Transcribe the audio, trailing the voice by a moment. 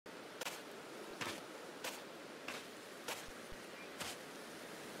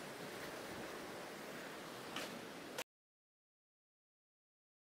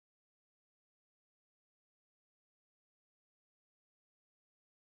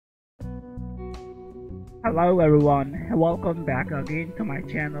Hello everyone, welcome back again to my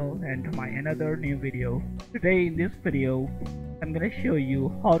channel and to my another new video. Today in this video, I'm gonna show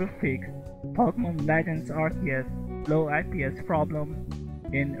you how to fix Pokemon Legends Arceus low FPS problem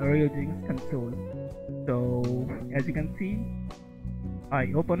in Ryujinx console. So as you can see,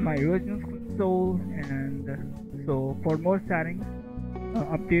 I open my Ryujinx console, and so for more settings,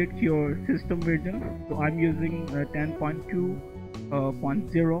 update your system version. So I'm using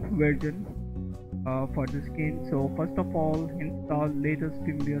 10.2.0 version for this game. So first of all, install latest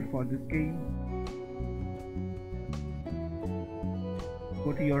firmware for this game.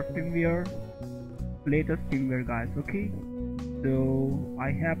 Go to your firmware, latest firmware guys. Okay, so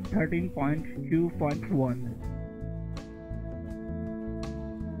I have 13.2.1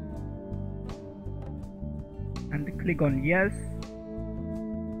 and click on yes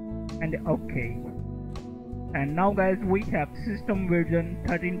and okay. And now guys, we have system version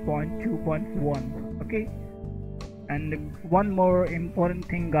 13.2.1. okay, and one more important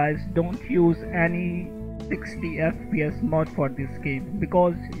thing guys, don't use any 60 FPS mod for this game,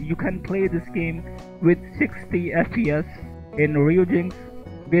 because you can play this game with 60 FPS in Ryujinx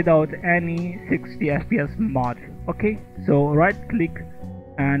without any 60 FPS mod. Okay, so right click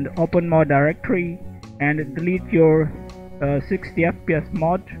and open mod directory and delete your 60 FPS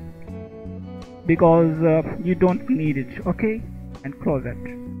mod, because you don't need it. Okay, and close it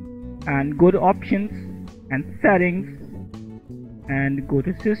and go to options and settings and go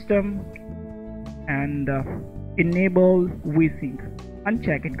to system and enable Ryujinx.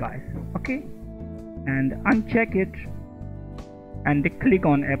 Uncheck it guys. Okay, and uncheck it and click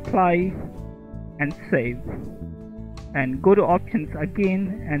on apply and save, and go to options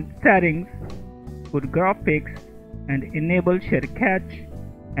again and settings, go to graphics and enable share cache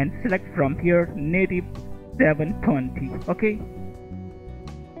and select from here native 720. okay,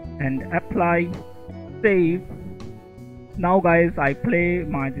 and apply, save. Now guys, I play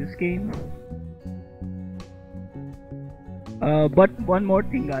this game, but one more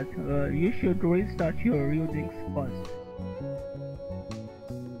thing guys, you should restart your Ryujinx first.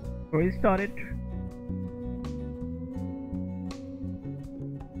 Restart it.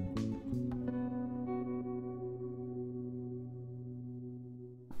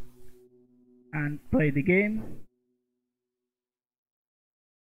 And play the game.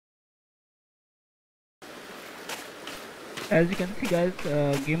 As you can see guys,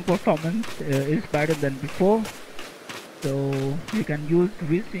 game performance is better than before, so you can use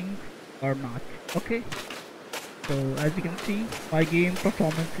Ryujinx or not. Okay, so as you can see, my game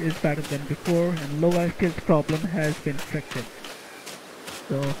performance is better than before and low FPS problem has been fixed.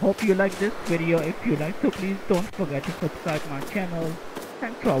 So hope you like this video. If you like, so please don't forget to subscribe my channel.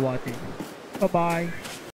 Thanks for watching. Bye bye.